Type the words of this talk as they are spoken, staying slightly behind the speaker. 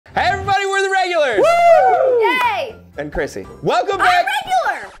Hey everybody, we're the regulars! Woo! Yay! And Chrissy. Welcome back!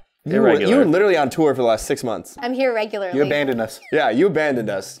 I'm regular! You were literally on tour for the last 6 months. I'm here regularly. You abandoned us. Yeah, you abandoned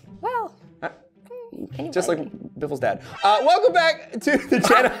us. Well, can you Just like me? Biffle's dad. Welcome back to the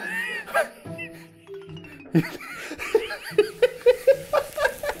channel.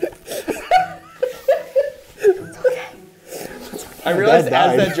 I realized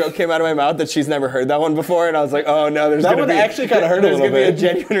as that joke came out of my mouth that she's never heard that one before, and I was like, oh no, there's gonna be- That one actually kind of hurt a little bit. There's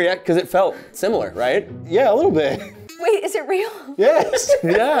gonna be a genuine reaction, because it felt similar, right? Yeah, a little bit. Wait, is it real? Yes.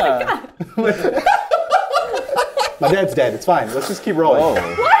 Yeah. My dad's dead, it's fine. Let's just keep rolling.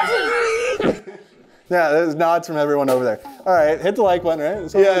 What? Yeah, there's nods from everyone over there. All right, hit the like button, right?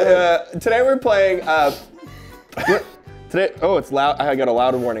 Today we're playing, today, oh, it's loud, I got a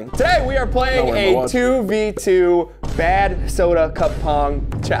louder warning. Today we are playing a 2v2 bad soda cup pong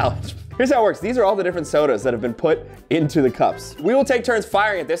challenge. Here's how it works. These are all the different sodas that have been put into the cups. We will take turns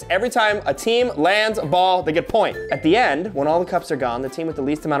firing at this. Every time a team lands a ball, they get a point. At the end, when all the cups are gone, the team with the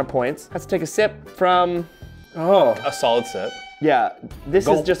least amount of points has to take a sip from... Oh. A solid sip. Yeah, this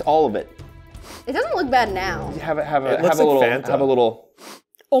is just all of it. It doesn't look bad now. Have a little.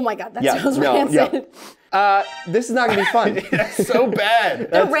 Oh my god, that sounds rancid. This is not gonna be fun. It's so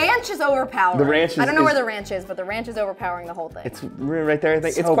bad. The ranch is overpowering. The ranch is- I don't know where the ranch is, but the ranch is overpowering the whole thing. It's right there, I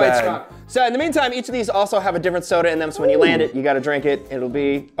think. So It's quite bad. strong. So in the meantime, each of these also have a different soda in them, so when you land it, you gotta drink it. It'll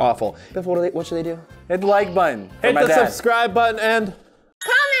be awful. Biff, what should they do? Hit the like button. Hit the subscribe button and...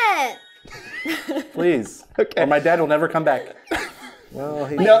 Comment! Please. Okay. Or my dad will never come back. Well,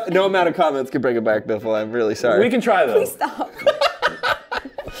 he... No amount of comments can bring it back, Biffle. I'm really sorry. We can try though. Please stop.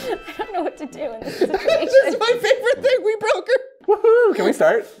 I don't know what to do in this situation. This is my favorite thing. We broke her. Woohoo! Can we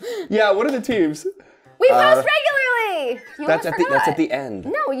start? Yeah. What are the teams? We post regularly! You That's almost at the end.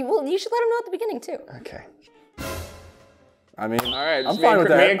 No, you should let them know at the beginning too. Okay. I mean, All right. I'm fine with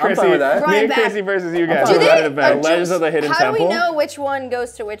that. I'm fine with that. Me and Right Chrissy versus you guys. Do they- Legends of the Hidden How Temple. do we know which one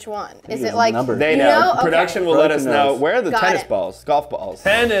goes to which one? Is it there's a like number. They you know. Okay. Production will let us Production know. knows. Where are the Got tennis it. balls? Golf balls.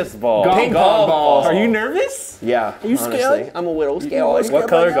 Tennis ball. Ping pong balls. Are you nervous? Yeah. Are you scared? I'm a little scared. What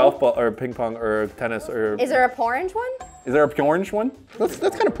color golf ball or ping pong or tennis or... Is there a orange one? Is there a orange one? That's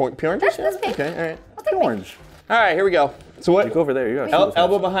kind of pink. That's pink. Okay. All right. I'll take pink. Orange. All right. Here we go. So what? You go over there. You got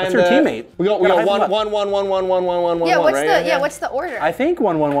Elbow behind. What's your teammate? We go Gotta hype one. Yeah, what's right? the what's the order? I think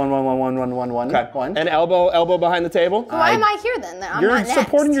one. Okay. One. And elbow behind the table. Why am I here then? I'm You're not next.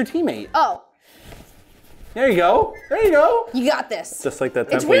 supporting your teammate. Oh, There you go. There you go. you got this. Just like that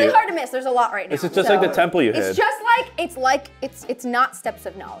temple It's really you... hard to miss. There's a lot right now. It's just like the temple you hid. It's just like it's not steps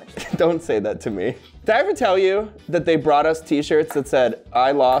of knowledge. Don't say that to me. Did I ever tell you that they brought us T-shirts that said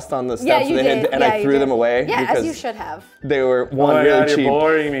 "I lost on the steps you of the did. hint," and Yeah, I you threw did. them away? Yeah, because as you should have. They were Oh my really God, cheap. you're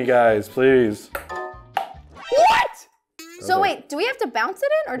boring me, guys, please. What? So wait, do we have to bounce it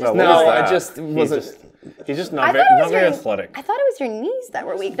in or just? No, No, What is I that? just wasn't. He's just I not thought very, it was not very your. athletic. I thought it was your knees that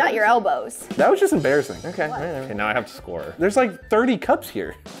were weak, not your elbows. That was just embarrassing. Okay. Okay, now I have to score. There's like 30 cups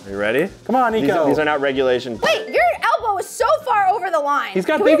here. Are you ready? Come on, Nico. These are not regulation. Wait, your elbow is so far over the line. He's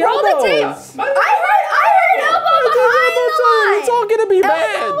got Can big we roll elbows. the tape? I heard elbow behind the line. It's all gonna be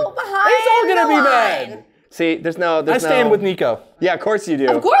bad. Elbow behind It's all gonna the be line. bad. See, there's no. I stand with Nico. Yeah, of course you do.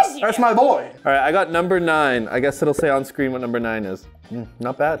 Of course you. That's my boy. All right, I got number 9. I guess it'll say on screen what number 9 is.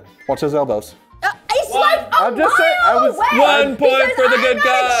 Not bad. Watch those elbows. It's like a I'm just saying, I mile was away 1 point because for the I'm good not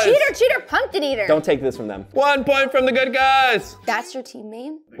guys. a cheater, pumpkin eater. Don't take this from them. 1 point from the good guys. That's your team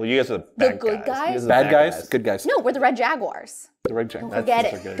name? Well, you guys are the The bad good guys? Bad guys, good guys. No, we're the Red Jaguars. The red jack. Forget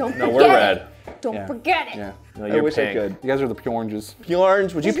it. Don't No, forget we're it. red. Don't Yeah. forget it. Yeah. No, I you're wish pink. I could. You guys are the pure oranges. Peel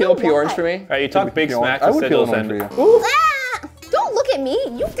orange. Would you There's peel no peel orange why. for me? All right, you talk big Pure smack orange. to I would peel Sigils an orange and... for you. Ah, don't look at me.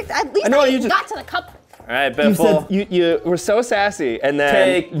 At least know, I you just- got to the cup. All right, You said Biffle. you were so sassy, and then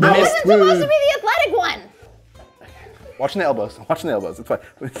Take I this. wasn't supposed to be the athletic one. Watching the elbows. Watching the elbows. It's fine.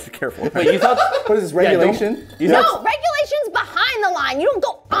 Careful. Wait, you thought... What is this, regulation? No, regulation's behind the line. You don't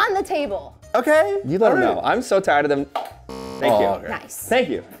go on the table. Okay. You let them All right. know. I'm so tired of them. Thank you. okay. Nice. Thank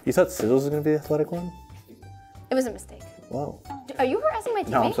you. You thought Sigils was going to be the athletic one? It was a mistake. Whoa. Are you harassing my teammate?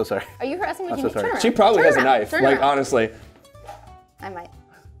 No, I'm so sorry. Are you harassing my I'm so teammate? sorry. Turn around. She probably Turn has a around. knife. Turn Like around. honestly, I might.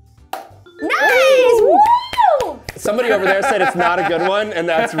 Nice! Woo! somebody over there said it's not a good one, and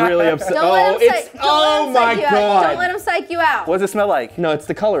that's really upset. Don't let him psych- don't oh let him my psych you out. god. Don't let him psych you out. What does it smell like? No, it's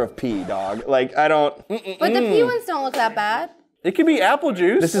the color of pee, dog. Like I don't. But the pea ones don't look that bad. It could be apple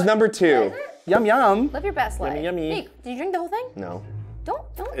juice. This is number 2. Yum yum. Live your best life. yummy. Nick, did you drink the whole thing? No. Don't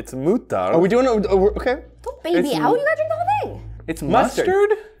It's moot, dog. Are we doing? Okay. don't baby It's- out. You gotta drink the whole thing. It's Mustard.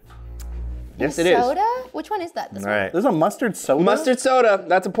 mustard? Yes, it is. Soda? Which one is that? This All one? right. There's a mustard soda? Mustard soda.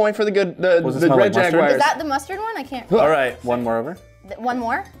 That's a point for the good. The Does it Red smell like mustard? Jaguars. Is that the mustard one? I can't. All right. One more over. One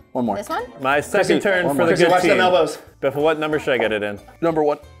more? One more. This one? My second turn for the Chrissy, good watch team. them elbows. Biffle, what number should I get it in? Number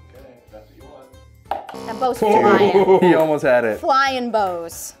 1. That bow's flying. He almost had it. Flying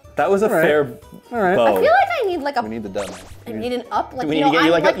bows. That was a fair bow. I feel like I need like a. We need the dub. I need an up. Like, we you need to know, get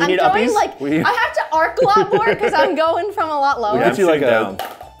you I'm like you need I'm going uppies? like I have to arc a lot more because I'm going from a lot lower. Get you like down.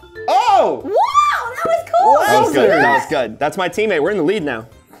 Oh! Wow, that was cool. That was good. That was good. That's my teammate. We're in the lead now.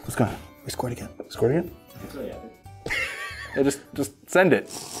 Let's go. We scored again. Scored again? Yeah, just send it.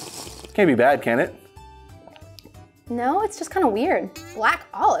 Can't be bad, can it? No, it's just kind of weird. Black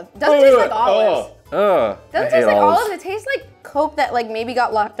olive. Doesn't taste like olives. Ugh. Doesn't taste like olives. It tastes like Coke that like maybe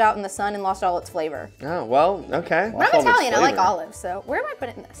got left out in the sun and lost all its flavor. Oh, well, okay. But I'm Italian. I like olives. So where am I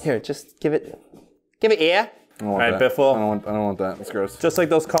putting this? Here, just give it air. All right, Biffle. I don't want that. It's gross. Just like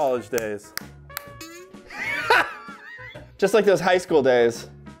those college days. Just like those high school days.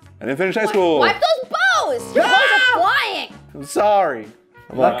 I didn't finish high school. Wipe those bows. Your bows are flying. I'm sorry.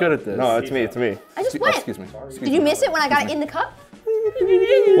 I'm not good at this. No, it's me. It's me. I just went. Excuse me. Did you miss it when I got it in the cup?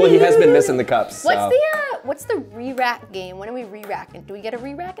 Well, he has been missing the cups. So. What's the re-rack game? When are we re-racking? Do we get a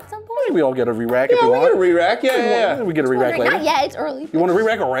re-rack at some point? We all get a re-rack if Yeah, we we want. get a re-rack. Yeah. We get a re-rack later. Not yet. It's early. You want a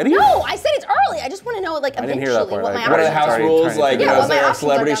re-rack already? No, I said it's early. I just want to know like didn't eventually hear that part. what my What What are the options house are. rules? Like, Yeah, is what my there a options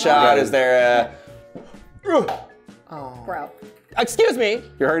celebrity are down shot? below. Is there Bro. Excuse me.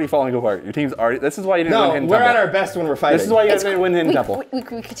 You're already falling apart. Your team's already. This is why you didn't win No, Hidden we're Temple. at our best when we're fighting. This is why you didn't win Hidden Temple. We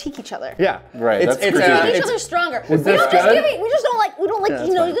critique each other. Yeah. Right, It's, that's it's, critiquing. Each it's, other's stronger. Is this good? We just don't like. We don't like.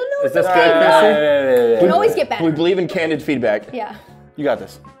 You know. You know. Is this it's good, okay. Chrissy? We always get better. we believe in candid feedback. Yeah. You got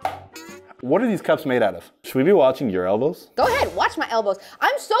this. What are these cups made out of? Should we be watching your elbows? Go ahead. Watch my elbows.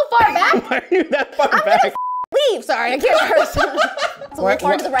 I'm so far back. Why are you that far I'm back? gonna leave. Sorry, I can't curse. It's a little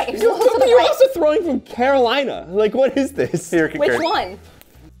far to the right. It's a little to the You're right. also throwing from Carolina. Like, what is this? Here, Which one?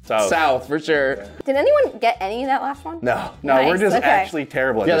 South, for sure. Did anyone get any of that last one? No. No, Nice, we're just okay. actually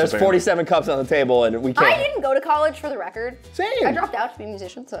terrible at Yeah, this. there's 47 cups on the table, and we I can't. didn't go to college for the record. Same. I dropped out to be a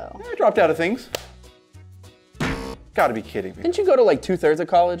musician, so. I dropped out of things. Gotta be kidding me. Didn't you go to like 2/3 of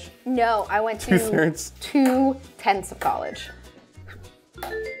college? No, I went to 2/3. 2/10 of college.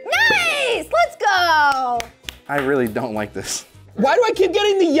 Nice! Let's go! I really don't like this. Why do I keep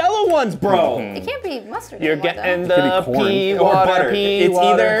getting the yellow ones, bro? It can't be mustard You're anymore, getting though. could the be corn. pea Or water, butter. pea It's water.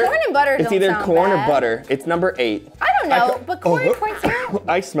 either Corn and butter It's don't either sound corn bad. or butter. It's number 8. I don't know, but corn points here.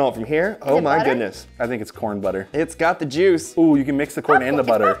 I smell it from here. Oh it my butter? goodness. I think it's corn butter. It's got the juice. Ooh, you can mix the corn and the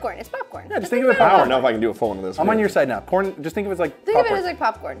butter. It's popcorn. It's popcorn. Yeah, just think of it I don't popcorn. know if I can do a full one of this. I'm on your side now. Corn. Just think of it as like Think of popcorn. it as like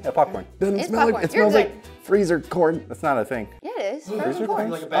popcorn. Yeah, popcorn. Doesn't It's smell like, popcorn. it You're smells good. like freezer corn. That's not a thing. Yeah, it is. Frozen corn.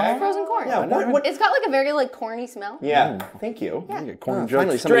 Like a bag? Frozen corn. Yeah, what? It's got like a very like corny smell. Yeah, thank you. Yeah. You get corn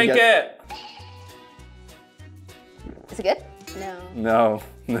Finally, jokes. somebody Drink gets- it. Is it good? No.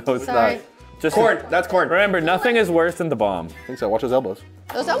 No, it's Sorry. not. Just Corn, that's corn. Remember, nothing is worse than the bomb. I think so. Watch those elbows.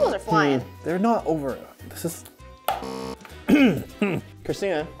 Those elbows are flying. They're not over. This is.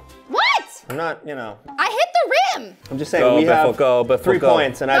 Christina, What? I'm not, you know, I hit the rim. I'm just saying Go, we Biffle, have go, Biffle, 3 go.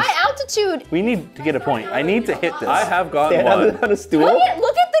 points, and I've My altitude. We need to get a point. I need to hit this. I have gotten stand one. on a stool.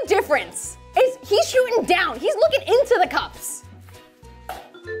 Look at the difference. He's shooting down. He's looking into the cups.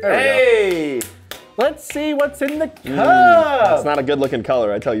 Hey! Let's see what's in the cup. It's not a good looking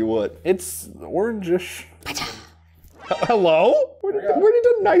color, I tell you what. It's orangish. Hello? Where did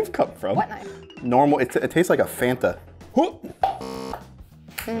the knife come from? What knife? Normal. It tastes like a Fanta. Whoop.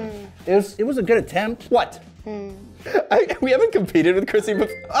 It was a good attempt. What? We haven't competed with Chrissy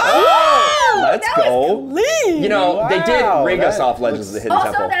before. Let's that go. was clean. You know, they did Wow, rig us that off Legends of the Hidden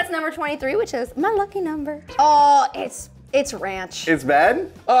Also, Temple. that's number 23, which is my lucky number. Oh, it's ranch. It's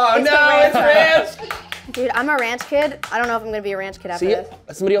bad? Oh It's no, the it's ranch! Dude, I'm a ranch kid. I don't know if I'm gonna be a ranch kid after See, this.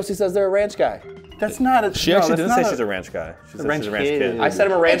 somebody else who says they're a ranch guy. That's not a. She actually didn't say she's a ranch guy. She said she's a ranch kid. I said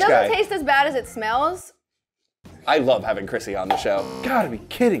I'm a It ranch doesn't guy. taste as bad as it smells. I love having Chrissy on the show. Gotta be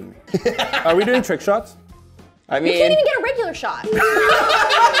kidding me. Are we doing trick shots? I You mean, can't even get a regular shot.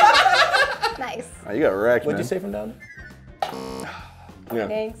 Nice. Oh, you got wrecked, What'd man. you say from down there? yeah.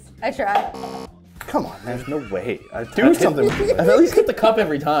 Thanks. I tried. Come on, man. There's no way. Do something. I've at least hit the cup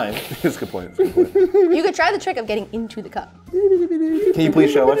every time. That's a good point. That's a good point. You could try the trick of getting into the cup. Can you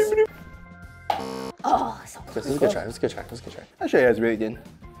please show us? Oh, so close. This is a good try. This is a good try. This is a good try. I'll show you guys really good.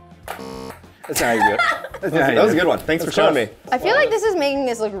 That's not how you do it. That's not how you That was do a it. good one. Thanks for showing me. I feel like this is making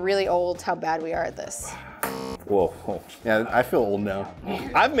us look really old how bad we are at this. Whoa. Yeah, I feel old now.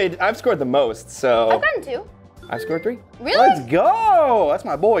 I've scored the most, so I've gotten 2. I've scored 3. Really? Let's go! That's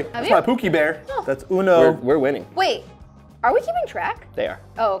my boy. That's you? my Pookie Bear. That's Uno. We're winning. Wait, are we keeping track? They are.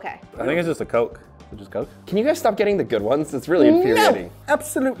 Oh, okay. I think it's just a Coke. Just Coke? Can you guys stop getting the good ones? It's really infuriating.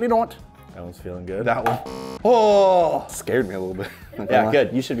 Absolutely not. That one's feeling good. That one Oh. scared me a little bit. Not gonna Yeah, lie.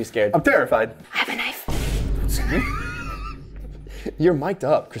 good. You should be scared. I'm terrified. I have a knife. You're mic'd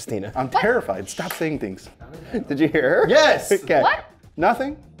up, Christina. I'm terrified. Stop saying things. Did you hear her? Yes. Okay. What?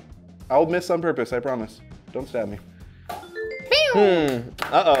 Nothing. I'll miss on purpose, I promise. Don't stab me. Pew!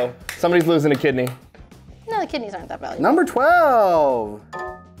 Uh-oh. Somebody's losing a kidney. No, the kidneys aren't that valuable. Number 12.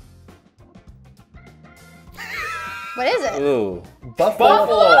 What is it? Ooh.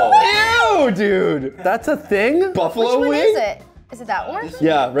 Buffalo. Ew, dude. That's a thing? Buffalo Which one wing? is it? Is it that one?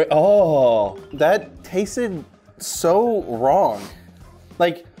 Yeah, right. Oh. That tasted so wrong.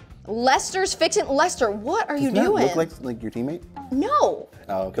 Like, Lester's fixing. Lester, what are you doesn't that doing? look like your teammate? No.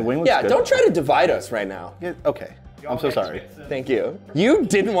 Oh, okay. The wing looks Yeah, good. don't try to divide us right now. Yeah, okay. I'm so sorry. Thank you. You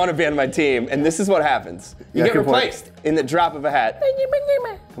didn't want to be on my team, and this is what happens. You Yeah, get good point. replaced in the drop of a hat.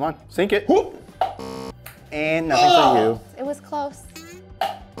 Come on, sink it. Whoop. And nothing It was close. for you.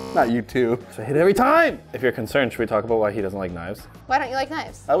 Not you too. I hit every time. If you're concerned, should we talk about why he doesn't like knives? Why don't you like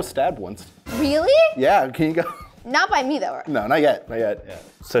knives? I was stabbed once. Really? Yeah, can you go? Not by me though. No, not yet. Not yet.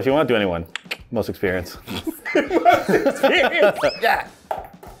 So if you want to do anyone, most experience. Yeah.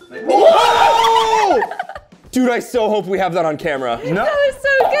 Whoa! Dude, I so hope we have that on camera. No. That was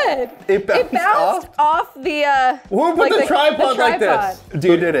so good. It bounced off the. Who put the tripod like this? Dude,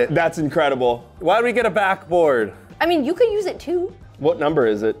 Who did it? That's incredible. Why did we get a backboard? I mean, you could use it too. What number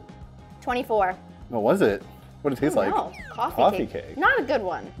is it? 24. What was it? What did it taste like? No, coffee Coffee cake. cake. Not a good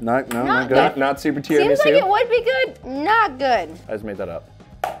one. Not Not good. Not super Seems like tiramisu? it would be good. Not good. I just made that up.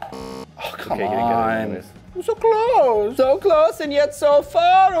 Oh, come Okay, you didn't get it on. anyways. I'm so close. So close and yet so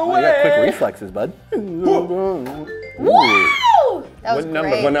far Oh, away. you got quick reflexes, bud. Wow! That was What number?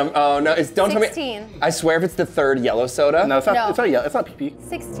 great. What oh no, it's don't tell me. 16. I swear if it's the third yellow soda. No, it's not. No. It's not yellow. It's not pee-pee.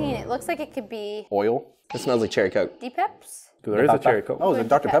 16. It looks like it could be Oil. It smells like cherry Coke. D-Peps. Dude, there is a cherry Coke. Oh, it's a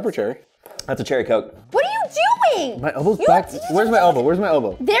Dr. Pepper cherry. That's a cherry Coke. What are you doing? My elbow's You back. have to- Where's my elbow? Where's my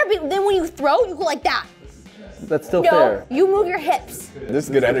elbow? Then when you throw, you go like that. That's still No, fair. you move your hips. This is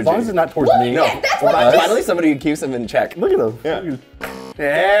good energy. As long as it's not towards Look, me. yeah, that's what I Finally, somebody who keeps him in check. Look at him. Yeah.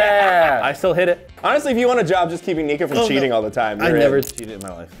 Yeah. I still hit it. Honestly, if you want a job just keeping Nico from cheating all the time, I you're never in. cheated in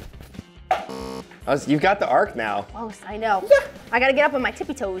my life. You've got the arc now. Close, I know. I gotta get up on my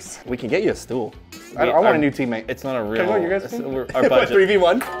tippy toes. We can get you a stool. I want a new teammate. It's not a real. Can I go, you guys it's- can? our What, budget.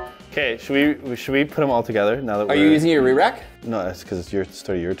 3v1? Okay, should we put them all together now that Are you using your re-rack? No, that's because it's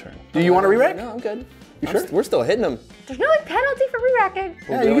still your turn. Do you want a re-rack? No, I'm good. You sure? We're still hitting them. There's no like penalty for re-racking.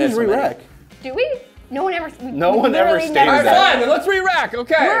 Yeah, we you only can have just so many. re-rack. Do we? No one ever. No one ever literally stated never All right, that. said fine, then let's re-rack,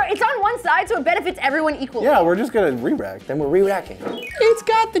 okay. It's on one side, so it benefits everyone equally. Yeah, we're just gonna re-rack. Then we're re-racking. It's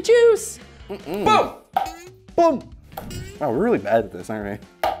got the juice. Boom. Boom. Wow, we're really bad at this, aren't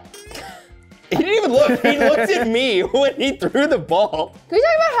we? He didn't even look. He looked at me when he threw the ball. Can we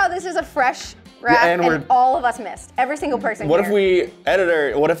talk about how this is a fresh rack and and, we're- all of us missed? Every single person What if here. we,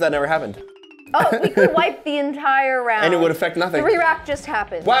 editor, what if that never happened? Oh, we could wipe the entire round. And it would affect nothing. The re-rack just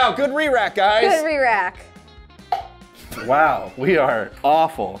happened. Wow, good re-rack, guys. Good re-rack. Wow, we are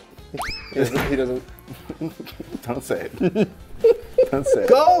awful. He doesn't. Don't say it. Don't say it.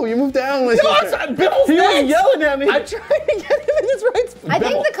 Go, you move down. Like Biffle's He was next. yelling at me. I'm trying to get him in his right spot. I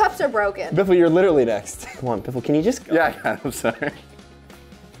think the cups are broken. Biffle, you're literally next. Come on, Biffle, can you just go? Yeah, I got it. I'm sorry.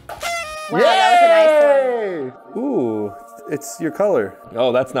 Wow, that was a nice one. Ooh, it's your color.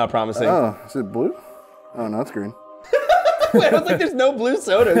 Oh, that's not promising. Oh, is it blue? Oh, no, it's green. Wait, I was like, there's no blue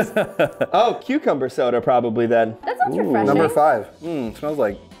sodas. Oh, cucumber soda probably then. That sounds refreshing. Number 5. Smells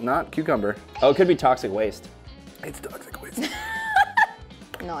like not cucumber. Oh, it could be toxic waste. It's toxic waste.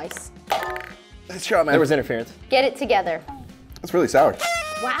 Nice. Nice shot, man. There was interference. Get it together. It's really sour.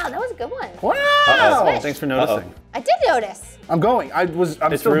 Wow, that was a good one. Wow. Switch. Thanks for noticing. I did notice. I'm going. I'm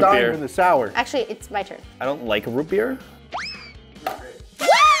It's still root dying beer. from the sour. Actually, it's my turn. I don't like root beer. Woo!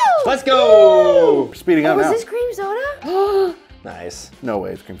 Let's go. We're speeding up Was now. this cream soda? Nice. No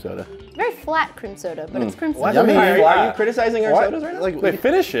way, it's cream soda. Very flat cream soda, but it's cream What? soda. Yummy. Are you criticizing our sodas right now? Like, Wait,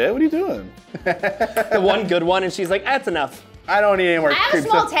 finish it. What are you doing? The one good one, and she's like, that's enough. I don't need any more I have a cream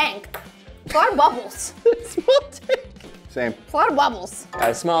small soda. tank. A lot of bubbles. Small tank. Same. A lot of bubbles.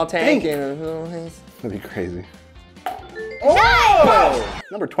 A small tank. Dang. And That'd be crazy. Nice!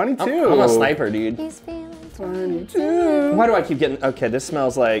 Number 22. I'm a sniper, dude. He's feeling 22. Why do I keep getting? Okay, this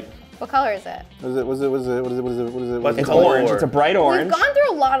smells like What color is it? What is it? What's it's color? orange. It's a bright orange. We've gone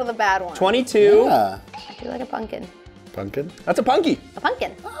through a lot of the bad ones. 22. Yeah. I do like a pumpkin. Pumpkin. That's a punky. A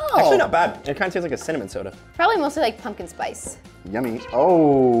pumpkin. Actually, not bad. It kind of tastes like a cinnamon soda. Probably mostly like pumpkin spice. Yummy.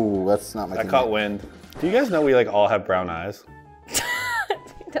 Oh, that's not my I thing. caught wind. Do you guys know we like all have brown eyes?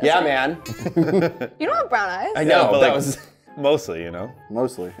 Yeah, man. You don't have brown eyes. I know. but that like- was. Mostly, you know.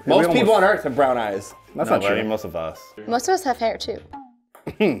 Mostly. Most people on Earth have brown eyes. That's No, not but I true. mean, most of us. Most of us have hair too.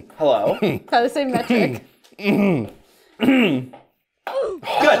 Hello. By the same metric. Good.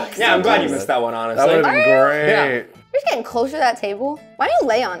 Yeah, I'm glad you missed that one, honestly. That would have been great. Yeah. You're just getting closer to that table. Why don't you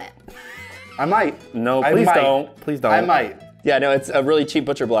lay on it? I might. No, I please might. don't. Please don't. I might. Yeah, no, it's a really cheap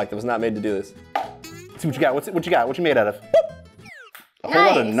butcher block that was not made to do this. Let's see what you got. What you got? What you made out of? A whole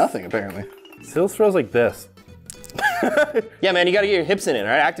lot of Nice. nothing, apparently. Sigils throws like this. Yeah, man, you gotta get your hips in it, all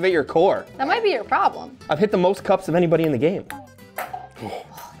right? Activate your core. That might be your problem. I've hit the most cups of anybody in the game.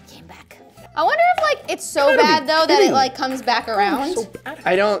 Came back. I wonder if like it's so bad though that it like comes back around.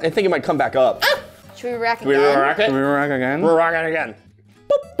 I think it might come back up. Should we rack We again? rock it? Can we rock again? We're rocking again.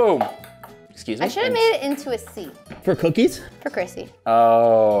 Boop, boom. Excuse me? I should have made it into a C For cookies? for Chrissy.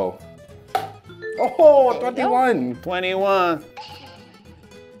 Oh. Oh, 21. 21.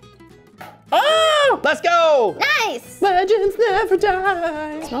 Oh! Let's go! Nice! Legends never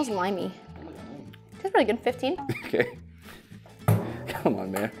die. It smells limey. That's pretty good. 15. Okay. Come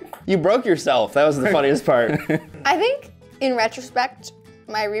on, man. You broke yourself. That was the funniest part. I think in retrospect,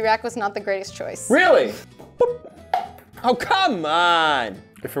 my re-rack was not the greatest choice. Really? Boop. Oh, come on.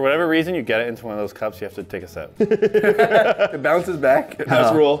 If for whatever reason you get it into one of those cups, you have to take a sip. It bounces back.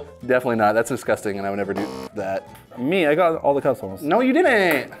 House rule. Definitely not. That's disgusting, and I would never do that. Me, I got all the cups almost. No, you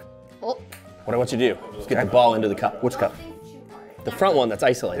didn't. Oh, What I want you to do is get the ball into the cup. Which cup? The front one that's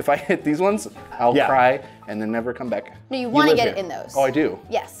isolated. If I hit these ones, I'll Yeah. cry and then never come back. no, you want to live get here. it in those. Oh, I do.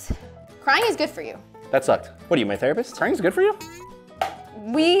 Yes. Crying is good for you. That sucked. What are you, my therapist? Crying's good for you?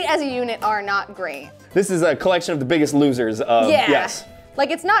 We as a unit are not great. This is a collection of the biggest losers of, Yeah. yes. Like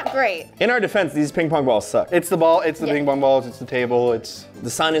it's not great. In our defense, these ping pong balls suck. It's the ball, it's the Yeah. ping pong balls, it's the table, it's The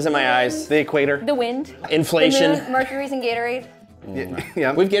sun is in my eyes. the equator. The wind, Inflation. the moon, Mercury's in Gatorade.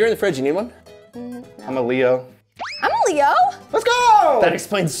 Yeah, We've Gator in the fridge. You need one? I'm a Leo. I'm a Leo. Let's go! That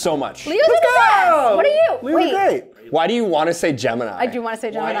explains so much. Leo's are the best. What are you? Leo's Wait, great. Why do you want to say Gemini? I do want to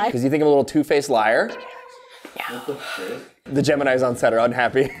say Gemini. Because you think I'm a little two-faced liar? The Geminis on set are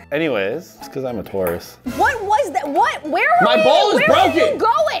unhappy. Anyways, it's because I'm a Taurus. What was that? What? Where are My we? ball is Where are broken. you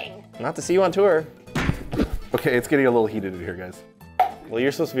going? Not to see you on tour. Okay, it's getting a little heated in here, guys. Well,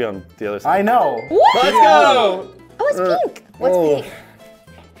 you're supposed to be on the other side. I know. What? Let's go! Oh, it's pink. What's oh. pink?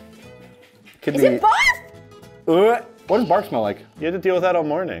 Could Is be. it barf? What does bark smell like? You had to deal with that all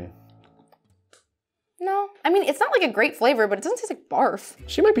morning. No. I mean, it's not like a great flavor, but it doesn't taste like barf.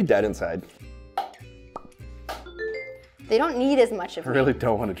 She might be dead inside. They don't need as much of I me. really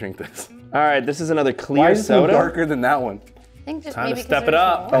don't want to drink this. All right, this is another clear Why is it so soda. darker than that one? I think just Time to maybe step 'cause it there's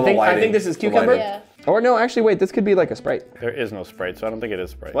up. more. Oh, the I lighting. think this is The cucumber. lighting. Yeah. Or no, actually, wait, this could be like a Sprite. There is no Sprite, so I don't think it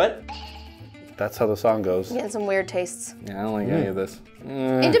is Sprite. What? That's how the song goes. Getting some weird tastes. Yeah, I don't like any of this.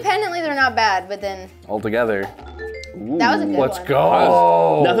 Independently, they're not bad, but then All together. that was a good Let's one.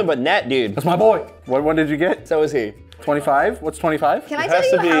 go. Nothing but net, dude. That's my boy. What one did you get? So is he. 25? What's 25? Can I It tell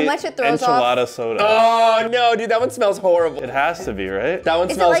has you to be how much it throws off? enchilada soda. Oh, no, dude, that one smells horrible. It has to be, right? That one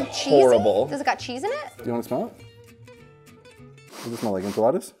Is it smells like cheesy? horrible. Does it got cheese in it? Do you want to smell it? Does it smell like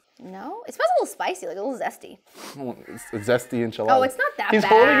enchiladas? No. It smells a little spicy, like a little zesty. Oh, it's a zesty enchilada. Oh, it's not that He's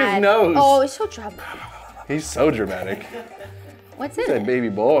bad. holding his nose. Oh, it's so dramatic. He's so dramatic. What's in That it? baby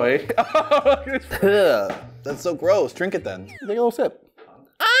boy. Ugh, that's so gross. Drink it then. Take a little sip.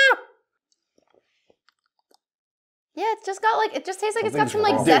 Yeah, it's just got like, it just tastes like it's got some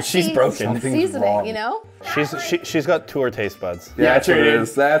like wrong. zesty Dude, she's broken. Something's seasoning, wrong. you know? She's got tour taste buds. Yeah, that's what it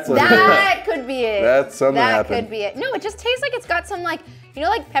is. That's what it is. That could be it. That's something That happened. could be it. No, it just tastes like it's got some like, you know,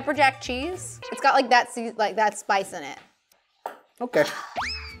 like pepper jack cheese. It's got like that spice in it. Okay.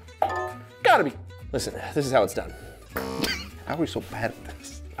 Gotta be. Listen, this is how it's done. How are we so bad at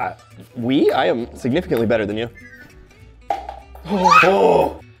this? I am significantly better than you.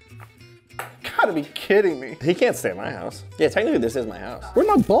 Gotta be kidding me. He can't stay at my house. Yeah, technically this is my house. Where'd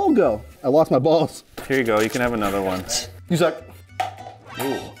my ball go? I lost my balls. Here you go. You can have another one. You suck. Are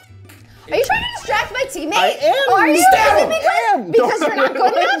you trying to distract my teammate? I am. Are you? Stab Is him. it I am. because you're not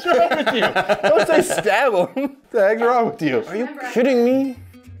good enough? What's wrong with you? Don't say stab him. What the heck's wrong with you? Are you kidding me?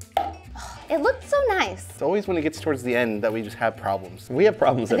 It looked so nice. It's always when it gets towards the end that we just have problems. We have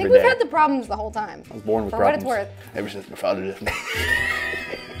problems I every think we've day. had the problems the whole time. I was born with For what problems. it's worth. Ever since my father left me.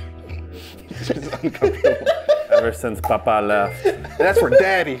 It's just uncomfortable. Ever since Papa left. That's for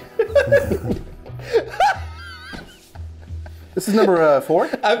daddy. This is number 4?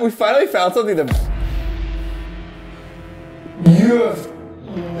 We finally found something that. Yes.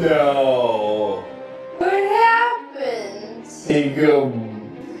 No. What happened?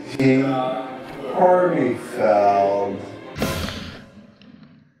 Party foul.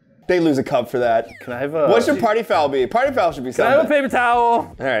 They lose a cup for that. Can I have a... What should party foul be? Party foul should be Can I something. have a paper towel?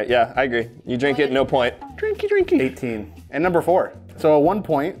 All right, yeah, I agree. You drink it, no point. Drinky, drinky. 18. And number 4. So a 1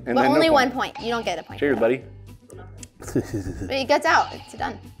 point and But then only no point. 1 point. You don't get a point. Cheers, buddy. But it gets out. It's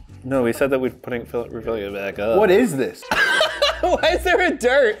done. No, we said that we're refilling it back up. What is this? Why is there a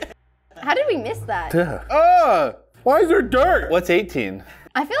dirt? How did we miss that? Why is there dirt? What's 18?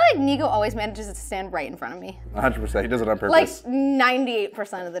 I feel like Nico always manages to stand right in front of me. 100%. He does it on Like purpose.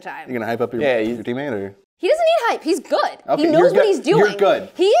 98% of the time. You gonna hype up your teammate or? He doesn't need hype. He's good. Okay, He knows you're what good. he's doing. You're good.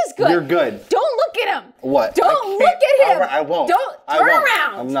 He is good. You're good. Don't look at him. What? Don't look at him. I won't. Don't I turn won't.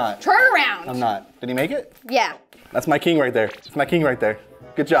 around. I'm not. Turn around. I'm not. Did he make it? Yeah. That's my king right there. That's my king right there.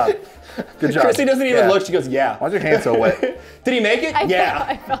 Good job. Good job. Chrissy doesn't even Yeah. look. She goes, yeah. Why's your hand so wet? Did he make it? Yeah.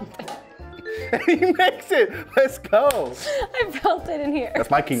 I felt it. He makes it. Let's go. I felt it in here. That's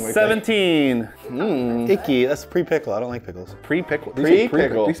my king right 17. Icky. That's pre-pickle. I don't like pickles. there. Pre-pickle.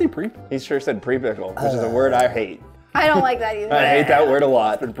 Pre-pickle. Did you say pre? He sure said pre-pickle, which is a word I hate. I don't like that either. I hate that word a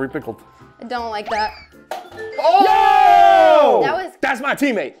lot. Been pre-pickled. I don't like that. Oh! That was That's my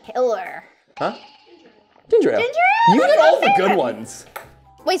teammate. killer. Huh? Ginger ale. Ginger ale? You That's get my all the good favorite. ones.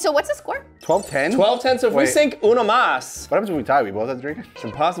 Wait, so what's the score? 12-10? 12-10, so if we Wait. sink uno mas, What happens when we tie? We both have to drink it? it's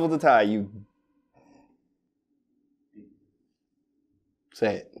impossible to tie. You.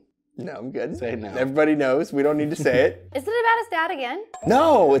 Say it. No, I'm good. Say it now. Everybody knows. We don't need to say it. Is it about his dad again?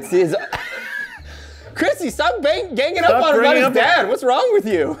 No, it's his. Chrissy, stop ganging up Stop on about bringing his up- dad. What's wrong with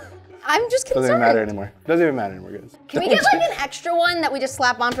you? I'm just concerned. Doesn't even matter anymore. Doesn't even matter anymore, guys. Can we get like an extra one that we just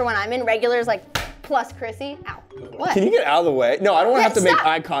slap on for when I'm in? Regulars like plus Chrissy. Ow. What? Can you get out of the way? No, I don't want to have to make Stop.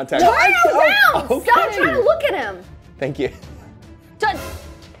 eye contact. Turn around! okay. Stop trying to look at him. Thank you. Just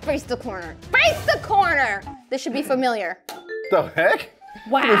face the corner. Face the corner. This should be familiar. The heck?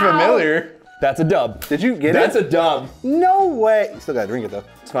 Wow. You're familiar. That's a dub. Did you get That's it? a dub. No way. You still gotta drink it though.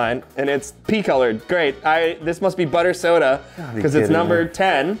 It's fine, and it's pea colored. Great. This must be butter soda because it's kidding number me.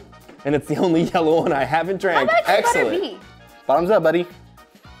 10, and it's the only yellow one I haven't How drank. bad could Excellent. butter be? Bottoms up, buddy.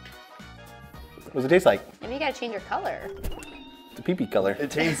 What does it taste like? Maybe you gotta change your color. It's a pee-pee color. It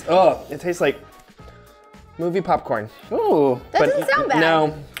tastes. Oh, it tastes like movie popcorn. Ooh. That doesn't sound bad.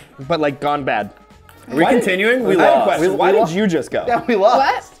 No, but like gone bad. Are we continuing? We I have a lost. question. Why did you just go? Yeah, we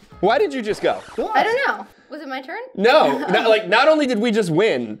lost. What? Why did you just go? I don't know. Was it my turn? No, not only did we just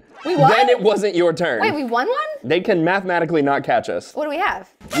win, We won? then it wasn't your turn. Wait, we won one? They can mathematically not catch us. What do we have?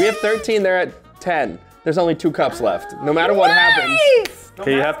 We have 13, they're at 10. There's only 2 cups left. No matter what happens. Nice!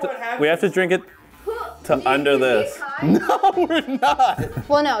 Okay, you have to. We have to drink it to under this. No, we're not.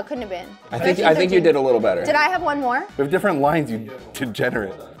 Well, no, it couldn't have been. I think you did a little better. Did I have one more? We have different lines, you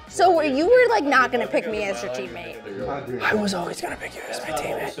degenerate. So you were like not gonna pick me as your teammate. I was always gonna pick you as my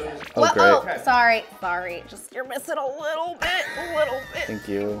teammate. Well, great. oh, sorry. Just you're missing a little bit. Thank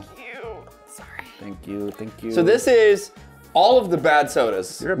you. Sorry. Thank you. Thank you. So this is all of the bad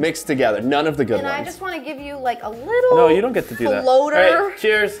sodas mixed together, none of the good And I ones. just want to give you like a little. No, you don't get to do that. floater. All right,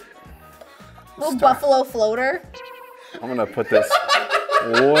 cheers. Little buffalo floater. I'm gonna put this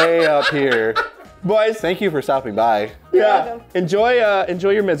way up here. Boys, Thank you for stopping by. yeah, enjoy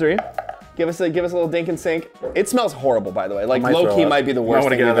your misery. Give us a little dink and sink. It smells horrible, by the way. Like might low throw key up. might be the Might worst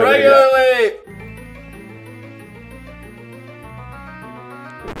wanna thing get we've out ever of done. Regularly.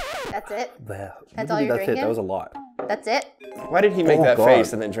 That's it. That's all you're drinking? it. That was a lot. That's it. Why did he make Oh, that God.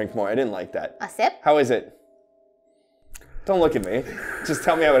 face and then drink more? I didn't like that. A sip. How is it? Don't look at me. Just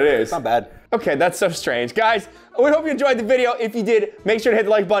tell me how it is. Not bad. Okay, that's so strange. Guys, we hope you enjoyed the video. If you did, make sure to hit the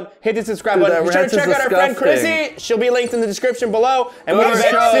like button, hit the subscribe Dude, button. that Be sure to ranch check is out our friend disgusting. Chrissy. She'll be linked in the description below. And we'll be Go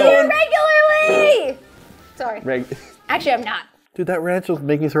back show. soon. Regularly. Sorry. Actually, I'm not. Dude, that ranch will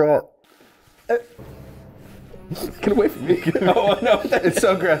make me throw up. Get away from me. Oh, no. It's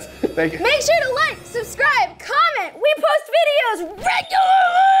so gross. Thank you. Make sure to like, subscribe, comment. We post videos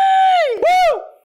regularly. Woo!